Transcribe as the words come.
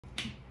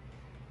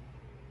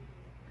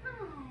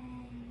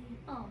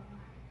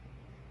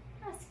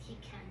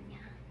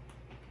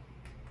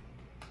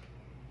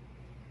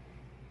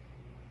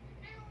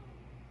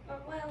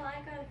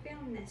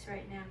this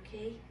right now,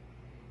 Kay.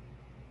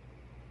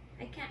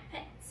 I can't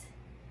pet.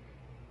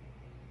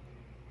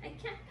 I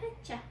can't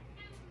pet ya.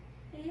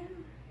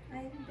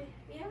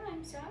 Yeah,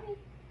 I'm sorry.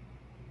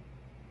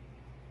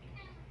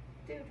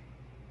 Dude.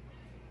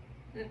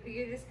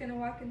 You're just gonna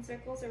walk in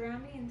circles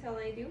around me until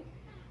I do?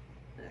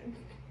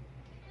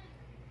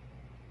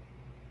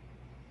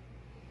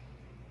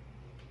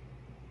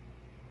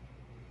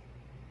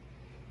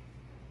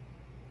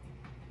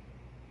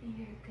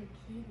 You're a good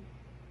kitty.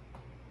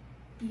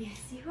 Yes,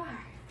 you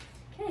are.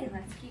 Okay,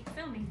 let's keep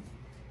filming.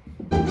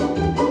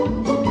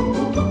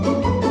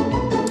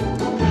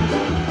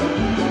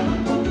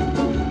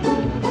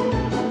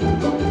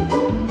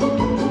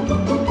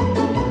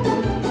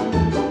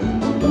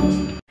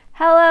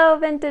 Hello,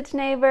 vintage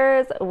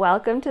neighbors.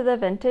 Welcome to the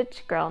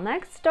Vintage Girl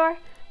Next Door.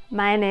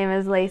 My name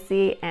is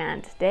Laci,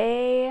 and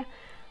today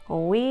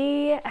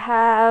we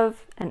have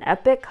an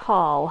epic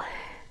haul.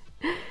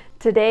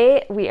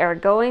 Today we are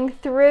going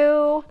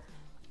through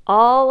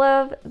all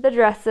of the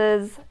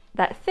dresses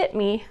that fit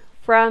me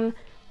from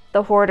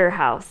the Hoarder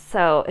house.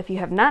 So if you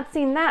have not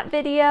seen that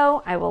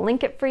video, I will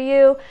link it for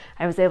you.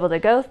 I was able to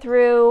go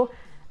through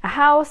a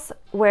house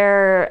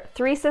where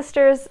three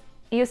sisters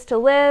used to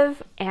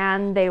live,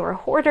 and they were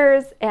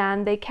hoarders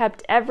and they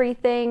kept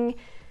everything.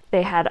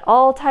 They had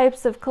all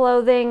types of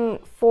clothing,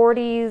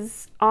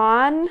 40s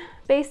on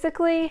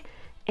basically,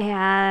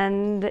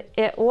 and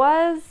it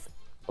was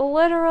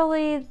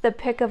literally the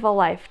pick of a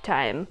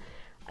lifetime.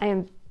 I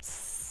am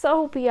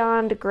so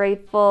beyond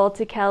grateful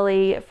to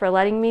Kelly for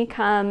letting me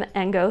come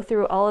and go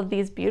through all of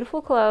these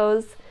beautiful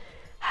clothes.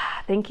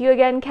 Thank you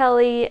again,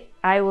 Kelly.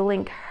 I will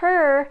link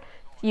her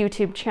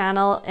YouTube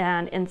channel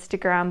and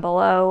Instagram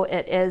below.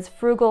 It is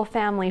Frugal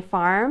Family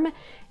Farm,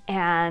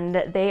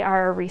 and they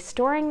are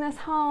restoring this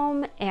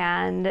home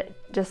and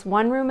just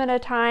one room at a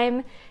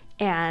time,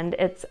 and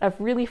it's a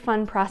really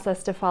fun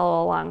process to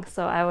follow along.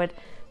 So I would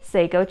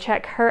say go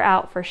check her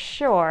out for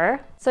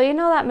sure. So you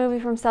know that movie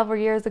from several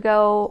years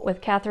ago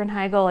with Katherine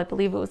Heigl, I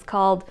believe it was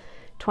called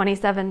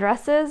 27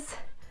 Dresses?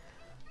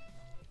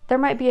 There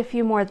might be a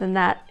few more than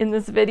that in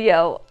this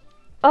video.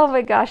 Oh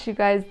my gosh, you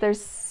guys,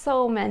 there's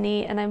so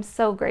many, and I'm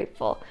so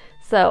grateful.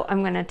 So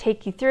I'm gonna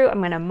take you through,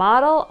 I'm gonna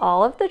model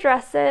all of the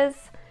dresses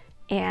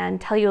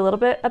and tell you a little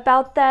bit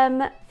about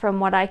them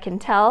from what I can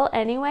tell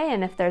anyway,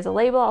 and if there's a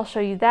label, I'll show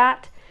you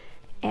that.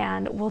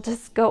 And we'll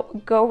just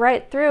go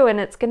right through, and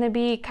it's gonna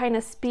be kind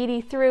of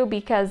speedy through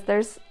because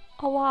there's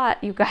a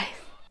lot, you guys.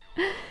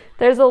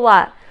 There's a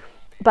lot.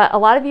 But a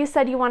lot of you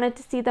said you wanted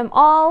to see them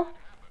all.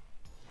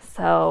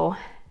 So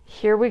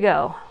here we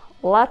go.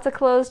 Lots of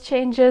clothes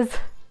changes.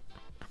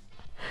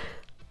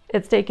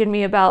 It's taken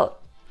me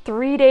about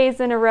 3 days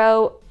in a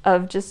row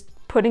of just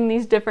putting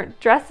these different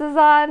dresses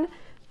on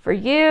for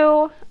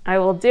you. I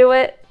will do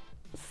it,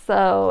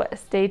 so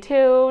stay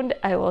tuned.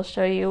 I will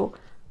show you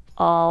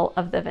all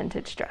of the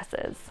vintage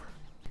dresses.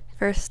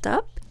 First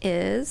up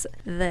is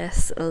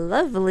this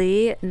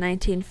lovely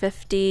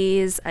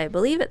 1950s, I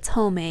believe it's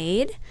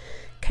homemade,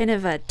 kind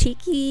of a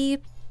tiki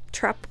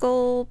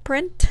tropical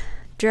print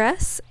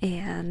dress,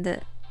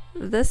 and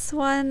this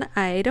one,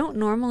 I don't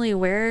normally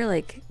wear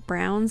like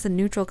browns and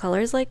neutral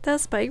colors like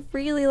this, but I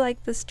really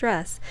like this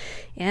dress,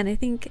 and I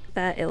think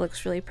that it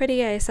looks really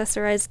pretty. I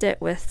accessorized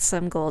it with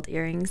some gold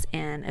earrings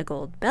and a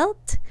gold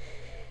belt,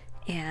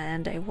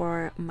 and I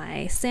wore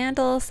my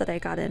sandals that I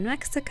got in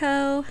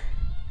Mexico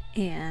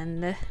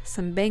and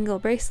some bangle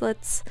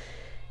bracelets,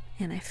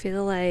 and I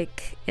feel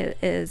like it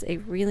is a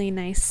really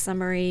nice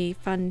summery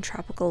fun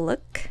tropical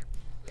look.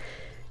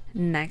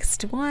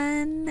 Next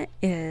one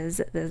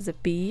is this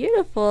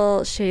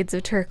beautiful shades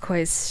of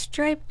turquoise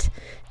striped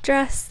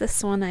dress.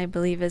 This one I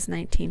believe is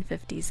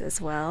 1950s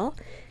as well,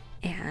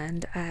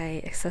 and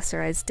I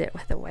accessorized it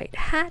with a white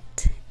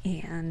hat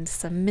and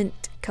some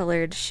mint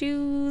colored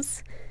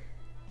shoes.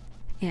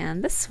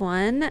 And this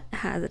one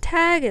has a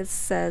tag. It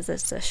says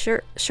it's a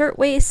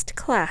shirtwaist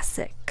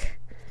classic.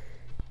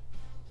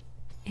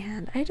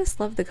 And I just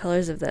love the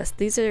colors of this.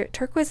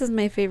 Turquoise is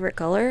my favorite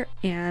color,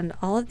 and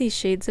all of these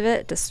shades of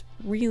it just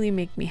really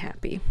make me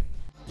happy.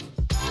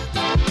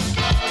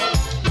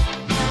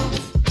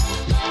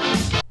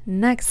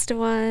 Next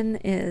one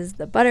is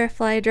the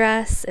butterfly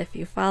dress. If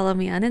you follow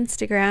me on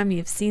Instagram,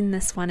 you've seen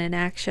this one in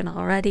action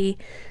already.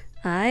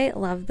 I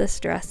love this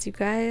dress, you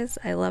guys.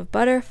 I love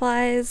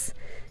butterflies,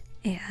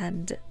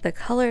 and the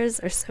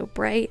colors are so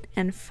bright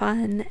and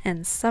fun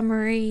and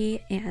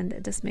summery, and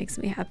it just makes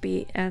me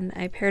happy. And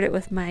I paired it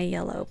with my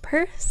yellow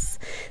purse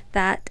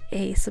that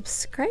a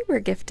subscriber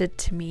gifted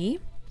to me,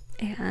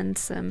 and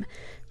some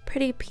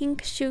pretty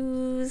pink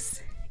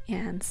shoes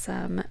and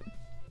some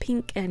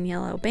pink and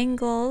yellow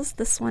bangles.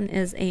 This one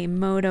is a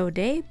Modo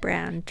Day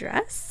brand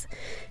dress,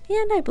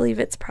 and I believe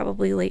it's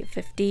probably late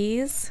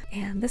 50s.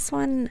 And this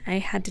one I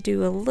had to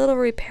do a little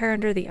repair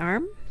under the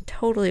arm.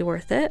 Totally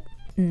worth it.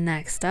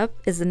 Next up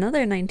is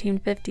another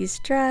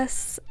 1950s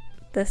dress.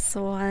 This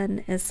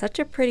one is such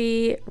a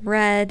pretty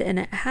red, and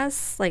it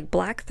has like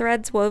black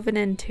threads woven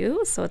in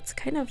too, so it's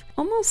kind of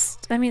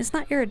almost, I mean, it's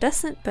not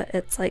iridescent, but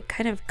it's like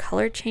kind of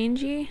color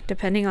changey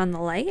depending on the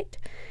light.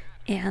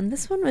 And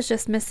this one was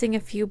just missing a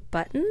few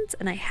buttons,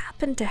 and I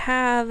happened to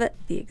have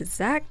the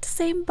exact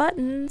same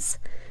buttons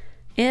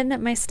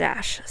in my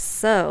stash.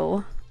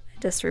 So I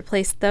just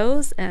replaced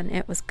those and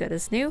it was good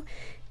as new.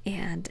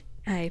 And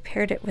I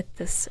paired it with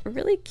this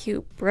really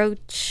cute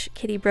brooch,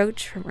 kitty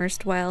brooch from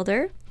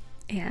Hoarder.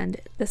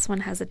 And this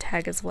one has a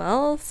tag as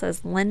well, it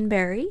says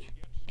Linberry.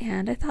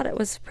 And I thought it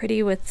was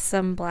pretty with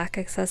some black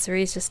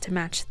accessories just to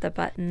match the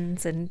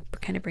buttons and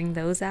kind of bring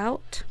those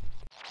out.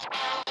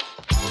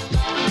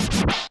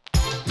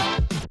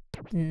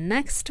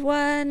 Next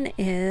one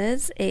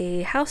is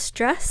a house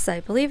dress. I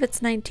believe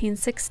it's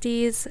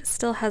 1960s. It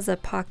still has a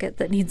pocket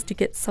that needs to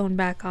get sewn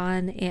back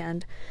on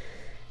and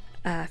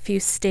a few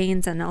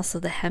stains, and also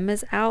the hem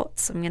is out.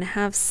 So I'm going to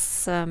have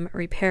some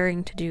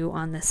repairing to do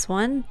on this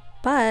one,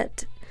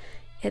 but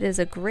it is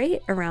a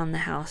great around the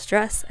house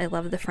dress. I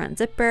love the front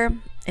zipper.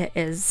 It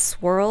is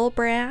Swirl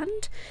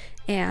brand,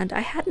 and I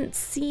hadn't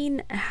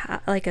seen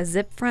like a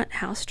zip front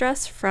house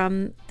dress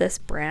from this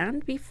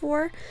brand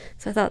before,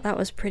 so I thought that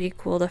was pretty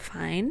cool to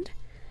find.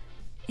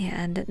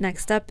 And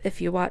next up,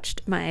 if you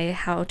watched my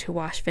how to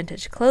wash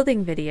vintage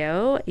clothing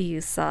video,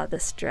 you saw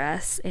this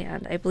dress,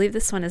 and I believe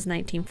this one is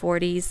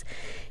 1940s,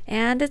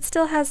 and it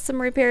still has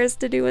some repairs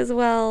to do as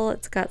well.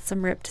 It's got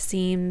some ripped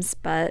seams,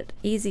 but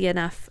easy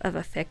enough of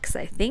a fix,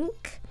 I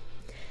think.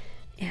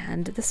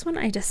 And this one,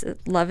 I just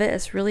love it.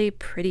 It's really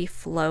pretty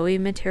flowy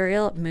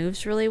material. It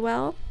moves really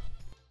well.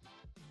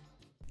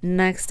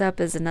 Next up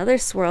is another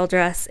swirl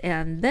dress,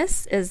 and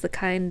this is the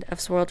kind of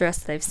swirl dress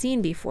that I've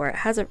seen before.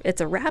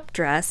 It's a wrap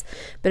dress,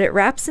 but it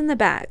wraps in the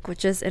back,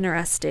 which is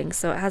interesting.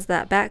 So it has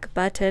that back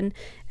button,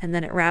 and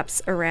then it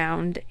wraps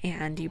around,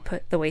 and you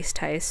put the waist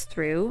ties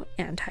through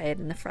and tie it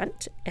in the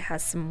front. It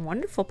has some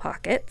wonderful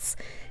pockets,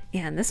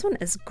 and this one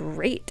is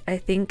great, I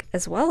think,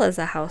 as well as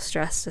a house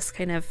dress. Just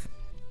kind of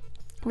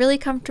really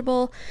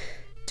comfortable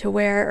to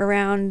wear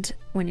around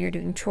when you're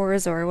doing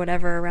chores or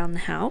whatever around the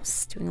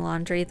house, doing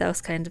laundry,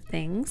 those kinds of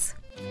things.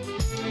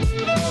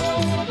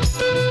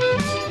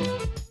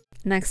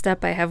 Next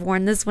up, I have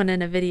worn this one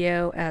in a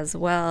video as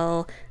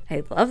well.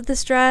 I love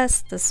this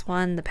dress. This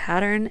one, the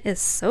pattern is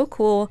so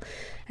cool.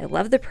 I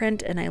love the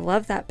print, and I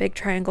love that big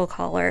triangle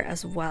collar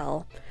as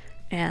well.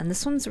 And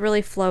this one's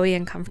really flowy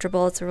and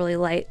comfortable. It's a really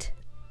light,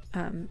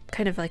 kind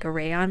of like a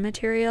rayon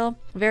material.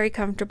 Very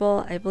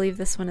comfortable. I believe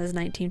this one is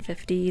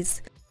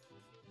 1950s.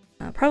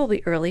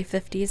 Probably early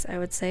 50s, I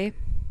would say.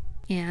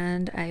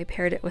 And I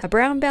paired it with a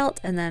brown belt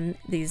and then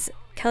these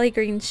Kelly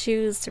green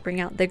shoes to bring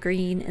out the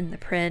green in the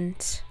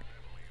print.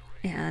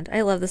 And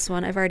I love this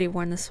one. I've already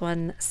worn this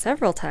one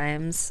several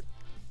times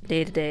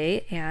day to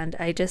day, and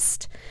I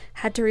just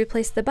had to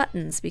replace the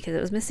buttons because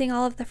it was missing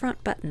all of the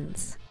front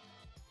buttons.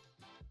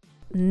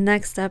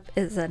 Next up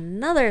is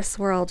another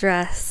swirl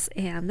dress,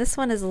 and this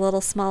one is a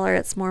little smaller.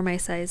 It's more my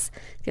size.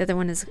 The other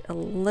one is a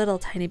little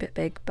tiny bit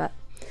big, but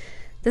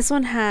this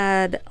one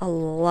had a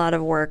lot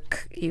of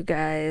work, you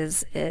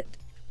guys. It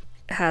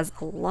has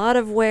a lot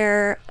of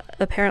wear.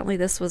 Apparently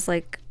this was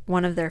like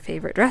one of their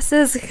favorite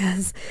dresses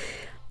because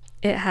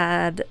it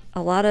had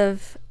a lot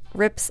of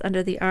rips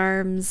under the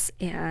arms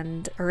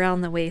and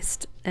around the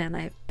waist, and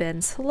I've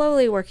been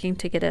slowly working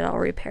to get it all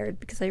repaired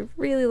because I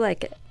really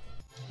like it.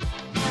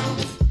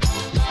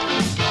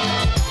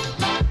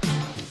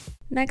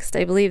 Next,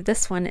 I believe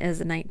this one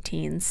is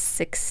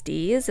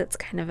 1960s. It's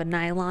kind of a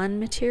nylon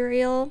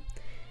material,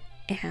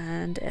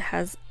 and it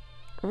has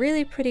a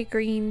really pretty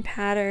green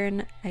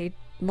pattern. I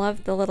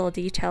love the little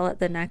detail at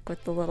the neck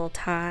with the little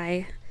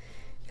tie.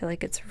 I feel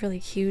like it's really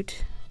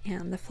cute,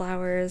 and the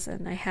flowers,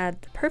 and I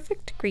had the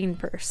perfect green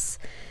purse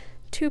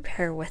to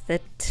pair with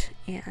it.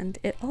 And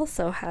it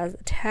also has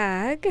a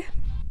tag.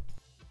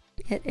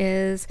 It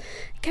is,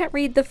 I can't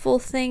read the full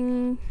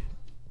thing,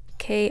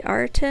 K.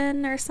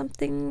 Arton or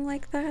something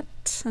like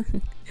that.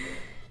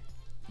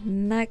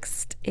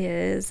 Next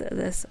is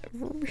this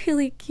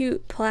really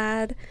cute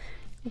plaid,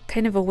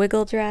 kind of a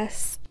wiggle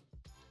dress.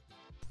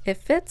 It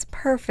fits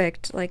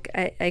perfect. Like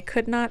I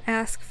could not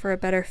ask for a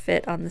better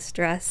fit on this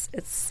dress.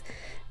 It's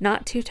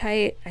not too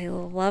tight. I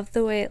love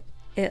the way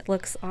it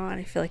looks on.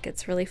 I feel like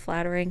it's really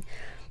flattering.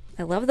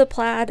 I love the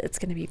plaid. It's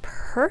going to be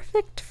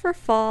perfect for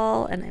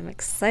fall, and I'm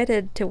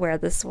excited to wear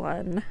this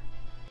one.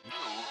 You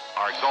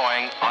are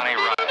going on a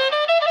run.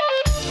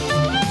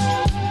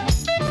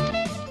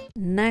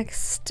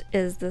 Next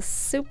is this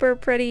super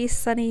pretty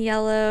sunny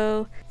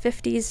yellow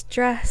 50s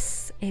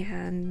dress,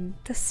 and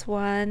this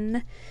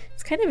one,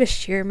 it's kind of a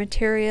sheer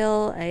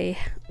material. I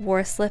wore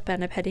a slip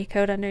and a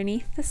petticoat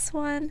underneath this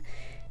one,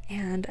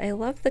 and I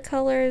love the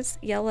colors.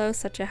 Yellow,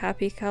 such a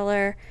happy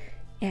color,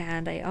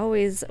 and I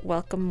always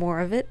welcome more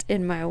of it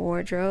in my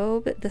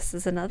wardrobe. This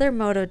is another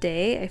Moto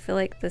Day. I feel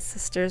like the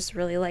sisters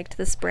really liked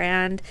this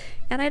brand,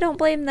 and I don't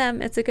blame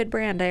them. It's a good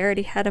brand. I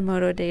already had a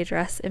Moto Day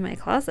dress in my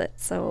closet,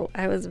 so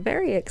I was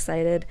very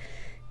excited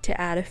to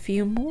add a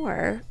few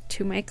more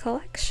to my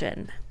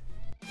collection.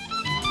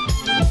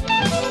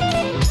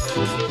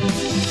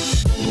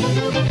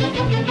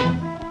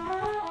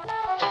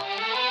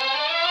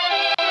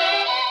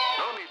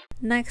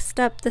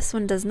 Next up, this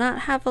one does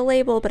not have a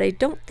label, but I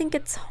don't think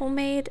it's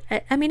homemade.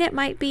 I mean, it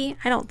might be.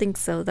 I don't think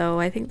so, though.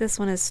 I think this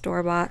one is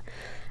store-bought.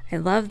 I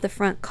love the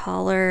front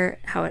collar,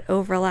 how it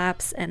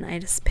overlaps, and I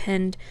just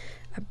pinned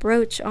a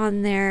brooch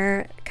on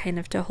there kind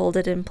of to hold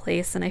it in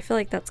place, and I feel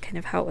like that's kind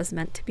of how it was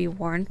meant to be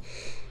worn.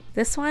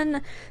 This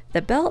one,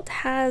 the belt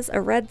has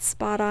a red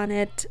spot on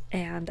it,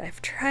 and I've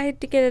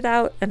tried to get it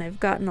out, and I've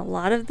gotten a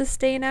lot of the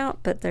stain out,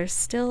 but there's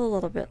still a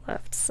little bit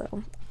left,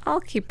 so I'll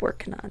keep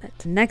working on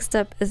it. Next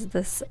up is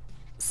this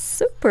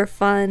super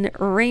fun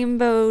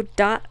rainbow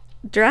dot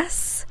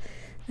dress.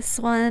 This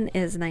one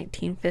is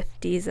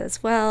 1950s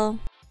as well.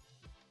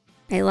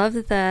 I love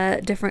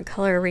the different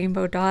color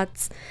rainbow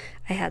dots.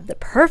 I had the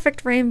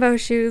perfect rainbow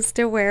shoes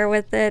to wear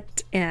with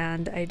it,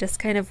 and I just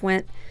kind of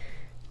went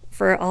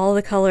for all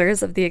the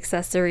colors of the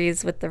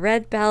accessories with the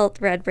red belt,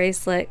 red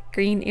bracelet,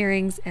 green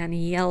earrings, and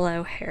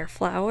yellow hair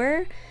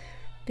flower,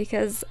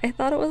 because I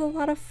thought it was a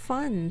lot of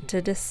fun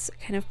to just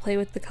kind of play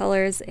with the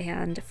colors,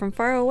 and from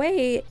far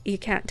away you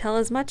can't tell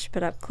as much,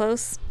 but up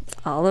close,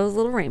 all those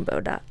little rainbow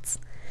dots.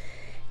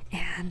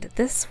 And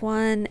this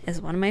one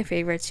is one of my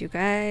favorites, you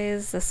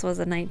guys. This was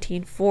a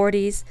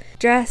 1940s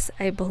dress,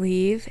 I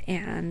believe,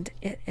 and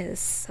it is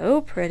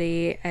so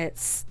pretty.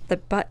 The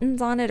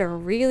buttons on it are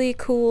really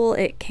cool.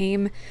 It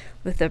came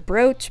with a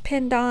brooch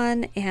pinned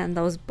on and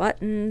those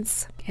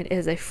buttons. It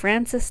is a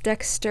Frances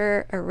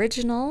Dexter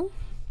original,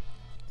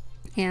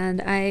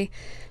 and I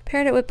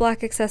paired it with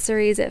black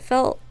accessories. It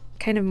felt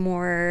kind of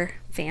more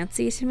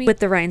fancy to me with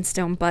the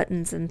rhinestone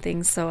buttons and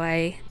things, so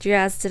I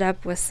jazzed it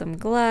up with some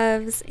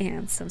gloves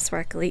and some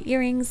sparkly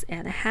earrings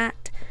and a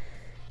hat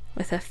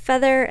with a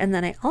feather, and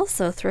then I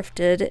also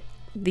thrifted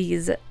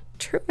these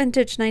true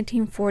vintage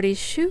 1940s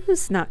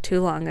shoes not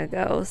too long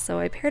ago, so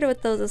I paired it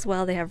with those as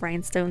well. They have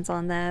rhinestones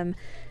on them.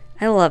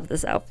 I love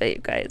this outfit,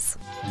 you guys.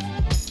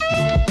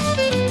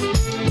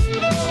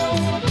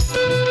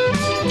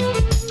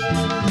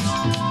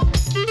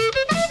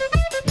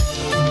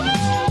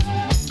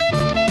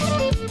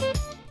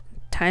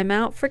 Time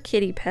out for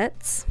kitty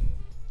pets.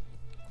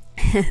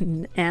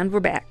 And we're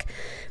back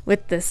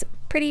with this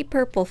pretty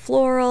purple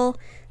floral.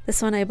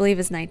 This one I believe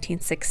is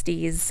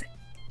 1960s,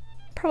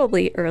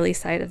 probably early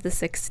side of the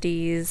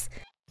 60s.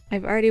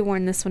 I've already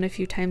worn this one a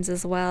few times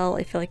as well.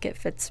 I feel like it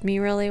fits me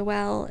really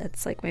well.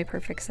 It's like my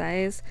perfect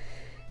size.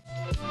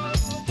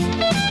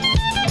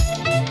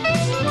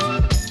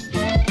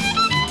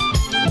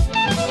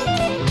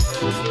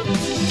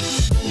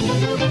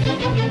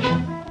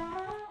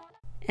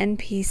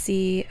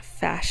 NPC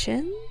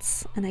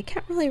Fashions, and I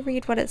can't really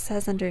read what it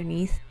says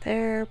underneath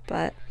there,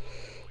 but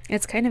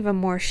it's kind of a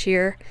more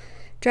sheer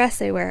dress.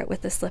 I wear it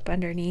with a slip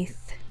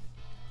underneath,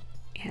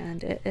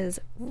 and it is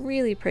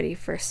really pretty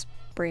for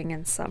spring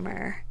and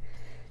summer.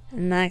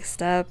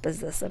 Next up is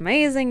this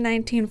amazing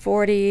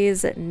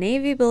 1940s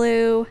navy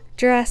blue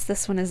dress.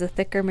 This one is a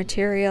thicker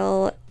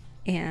material,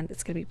 and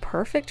it's going to be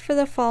perfect for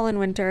the fall and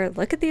winter.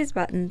 Look at these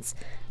buttons.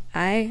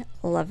 I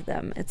love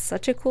them. It's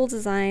such a cool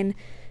design.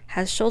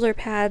 Has shoulder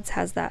pads,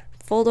 has that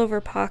fold over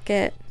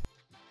pocket.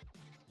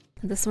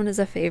 This one is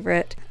a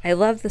favorite. I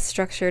love the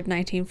structured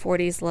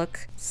 1940s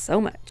look so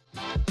much.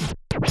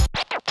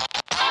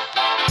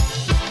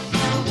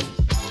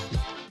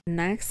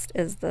 Next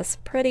is this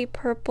pretty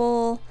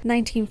purple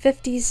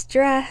 1950s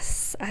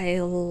dress. I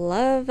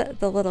love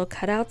the little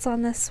cutouts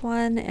on this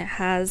one. It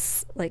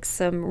has like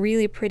some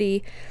really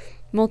pretty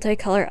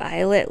multicolor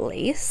eyelet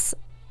lace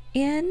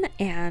in,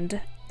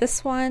 and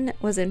this one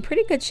was in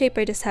pretty good shape.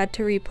 I just had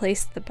to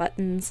replace the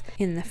buttons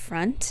in the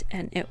front,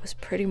 and it was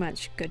pretty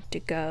much good to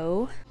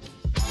go.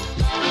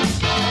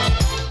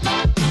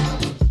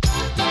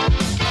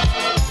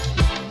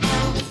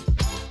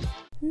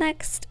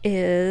 Next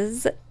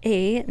is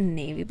a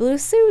navy blue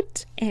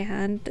suit,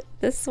 and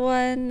this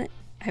one,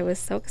 I was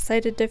so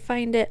excited to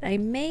find it. I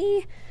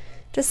may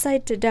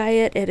decide to dye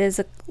it. It is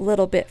a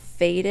little bit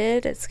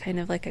faded. It's kind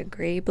of like a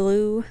gray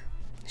blue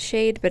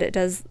shade, but it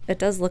does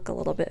look a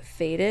little bit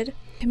faded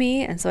to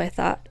me, and so I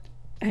thought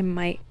I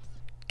might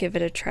give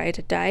it a try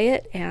to dye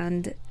it.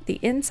 And the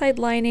inside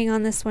lining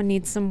on this one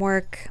needs some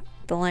work.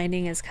 The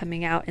lining is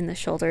coming out in the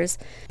shoulders,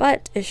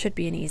 but it should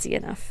be an easy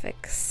enough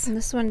fix. And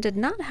this one did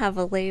not have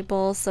a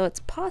label, so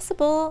it's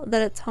possible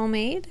that it's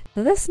homemade.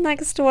 This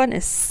next one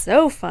is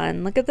so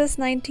fun. Look at this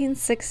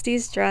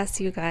 1960s dress,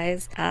 you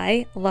guys.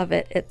 I love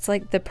it. It's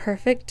like the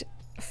perfect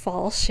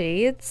fall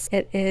shades.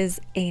 It is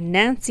a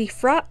Nancy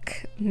frock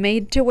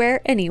made to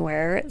wear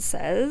anywhere, it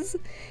says,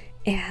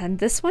 and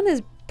this one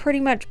is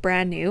pretty much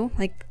brand new.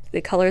 Like,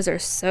 the colors are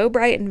so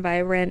bright and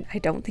vibrant. I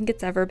don't think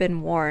it's ever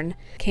been worn.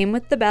 Came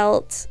with the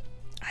belt.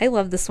 I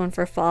love this one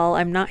for fall.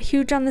 I'm not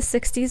huge on the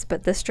 60s,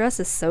 but this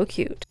dress is so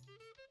cute.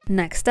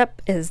 Next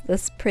up is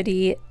this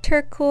pretty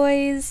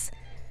turquoise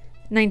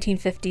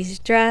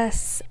 1950s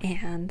dress,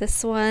 and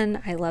this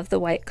one, I love the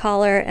white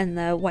collar and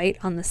the white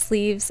on the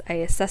sleeves. I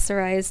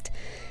accessorized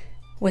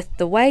with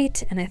the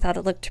white, and I thought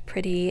it looked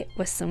pretty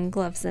with some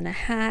gloves and a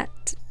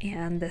hat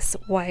and this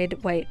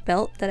wide white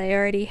belt that I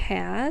already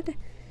had.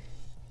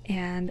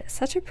 And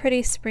such a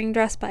pretty spring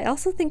dress, but I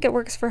also think it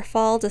works for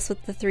fall just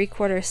with the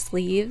 3/4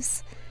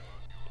 sleeves.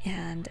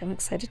 And I'm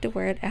excited to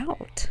wear it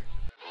out.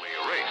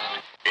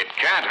 It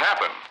can't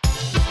happen.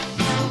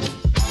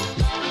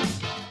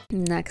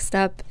 Next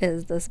up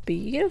is this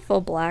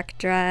beautiful black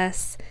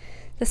dress.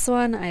 This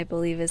one I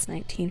believe is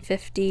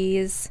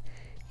 1950s,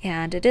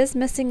 and it is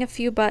missing a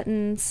few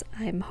buttons.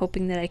 I'm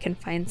hoping that I can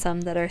find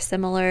some that are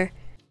similar.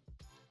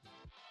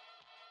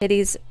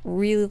 Kiddies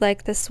really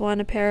like this one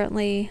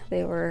apparently.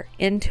 They were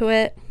into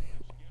it.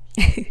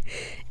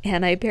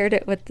 And I paired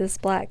it with this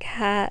black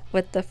hat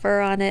with the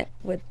fur on it,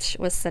 which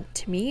was sent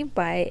to me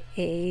by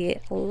a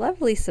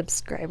lovely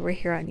subscriber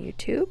here on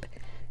YouTube.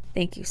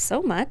 Thank you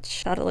so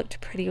much. Thought it looked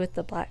pretty with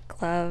the black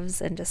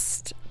gloves and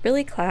just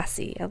really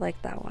classy. I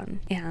like that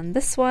one. And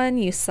this one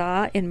you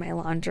saw in my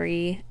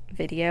laundry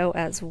video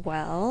as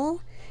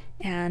well.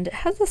 And it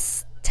has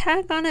a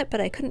tag on it,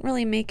 but I couldn't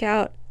really make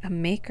out a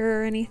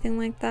maker or anything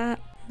like that.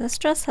 This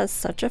dress has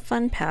such a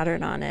fun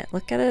pattern on it.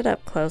 Look at it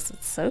up close.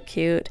 It's so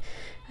cute.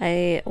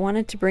 I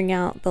wanted to bring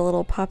out the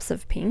little pops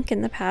of pink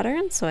in the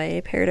pattern, so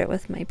I paired it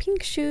with my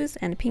pink shoes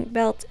and a pink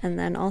belt, and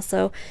then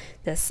also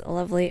this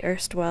lovely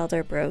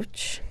Erstwilder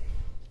brooch.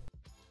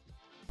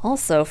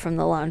 Also from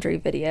the laundry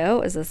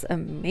video is this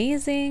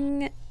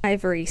amazing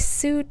ivory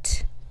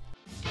suit.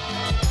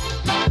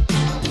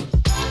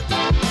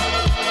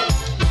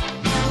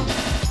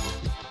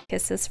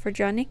 Kisses for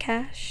Johnny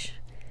Cash.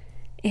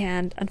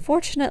 And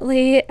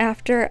unfortunately,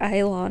 after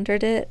I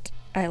laundered it,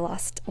 I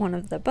lost one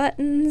of the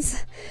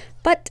buttons,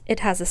 but it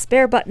has a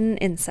spare button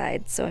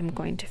inside, so I'm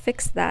going to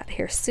fix that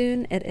here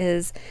soon. It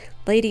is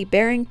Lady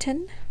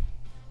Barrington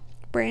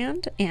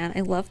brand, and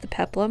I love the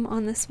peplum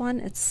on this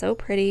one. It's so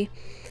pretty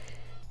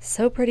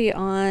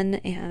on,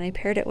 and I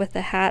paired it with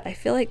a hat. I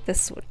feel like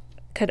this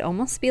could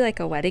almost be like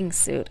a wedding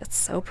suit. It's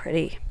so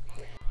pretty.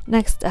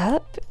 Next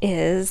up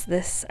is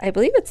this, I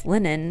believe it's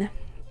linen,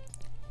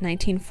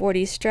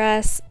 1940s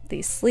dress.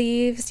 These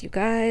sleeves, you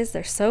guys,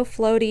 they're so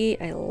floaty.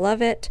 I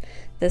love it.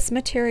 This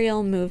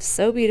material moves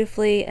so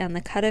beautifully, and the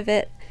cut of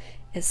it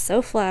is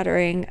so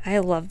flattering. I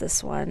love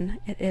this one.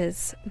 It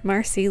is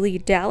Marcy Lee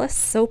Dallas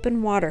soap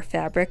and water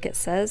fabric, it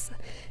says,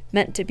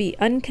 meant to be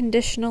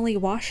unconditionally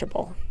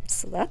washable,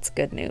 so that's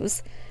good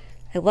news.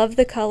 I love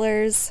the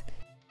colors,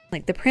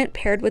 like the print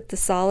paired with the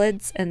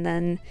solids, and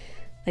then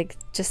like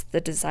just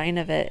the design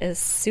of it is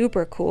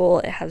super cool.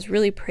 It has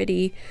really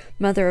pretty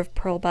mother of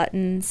pearl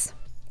buttons.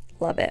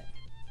 Love it.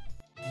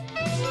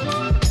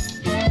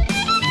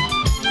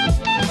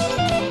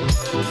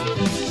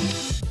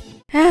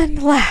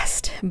 And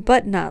last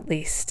but not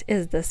least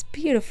is this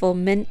beautiful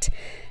mint,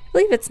 I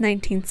believe it's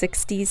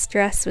 1960s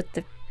dress with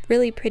the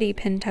really pretty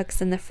pin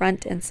tucks in the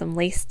front and some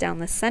lace down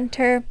the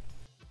center.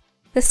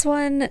 This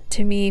one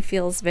to me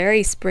feels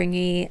very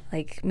springy,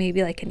 like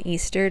maybe like an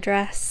Easter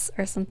dress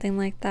or something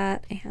like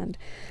that, and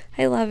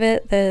I love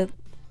it. The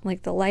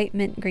light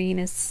mint green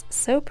is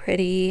so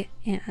pretty,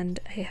 and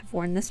I have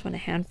worn this one a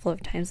handful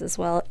of times as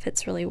well. It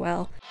fits really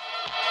well.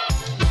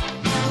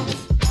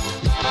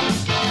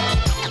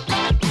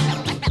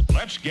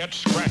 Let's get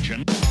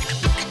scratching.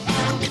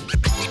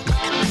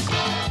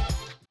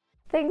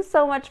 Thanks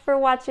so much for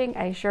watching.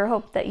 I sure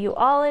hope that you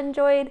all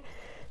enjoyed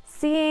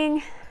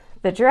seeing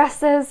the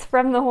dresses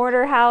from the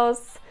Hoarder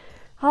house.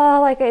 Oh,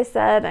 like I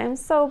said, I'm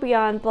so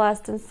beyond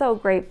blessed and so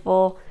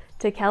grateful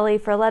to Kelly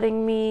for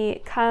letting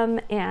me come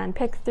and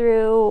pick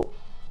through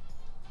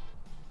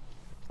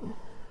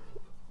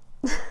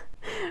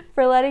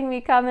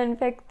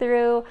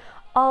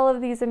all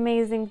of these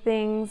amazing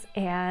things.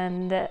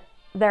 And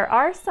there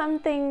are some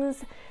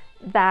things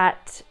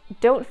that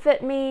don't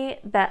fit me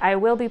that I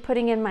will be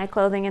putting in my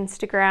clothing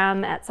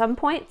Instagram at some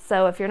point.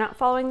 So if you're not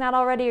following that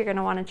already, you're going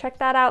to want to check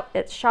that out.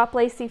 It's Shop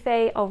Laci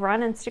Fay over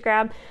on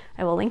Instagram.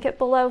 I will link it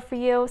below for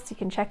you so you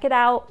can check it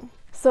out.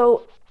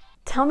 So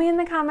tell me in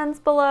the comments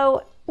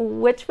below,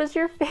 which was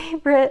your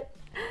favorite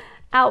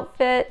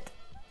outfit?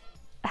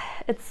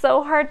 It's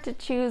so hard to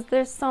choose.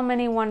 There's so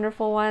many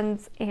wonderful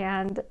ones,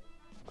 and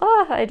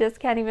I just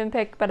can't even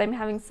pick, but I'm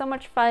having so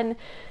much fun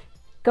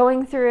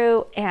going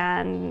through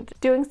and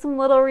doing some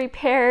little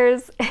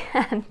repairs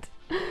and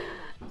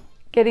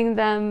getting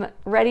them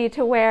ready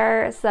to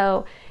wear.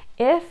 So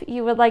if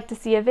you would like to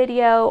see a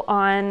video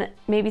on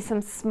maybe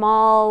some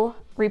small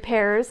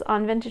repairs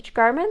on vintage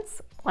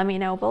garments, let me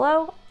know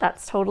below.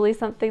 That's totally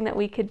something that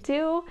we could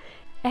do.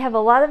 I have a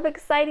lot of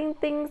exciting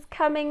things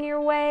coming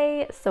your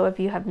way, so if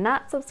you have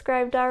not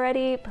subscribed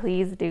already,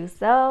 please do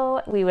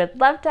so. We would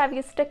love to have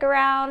you stick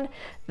around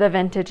the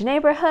vintage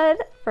neighborhood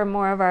for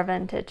more of our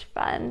vintage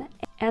fun.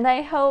 And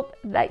I hope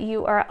that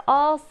you are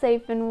all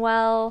safe and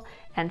well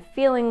and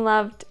feeling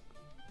loved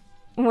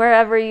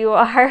wherever you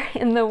are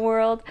in the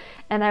world.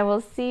 And I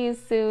will see you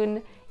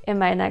soon in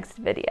my next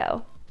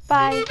video.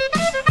 Bye.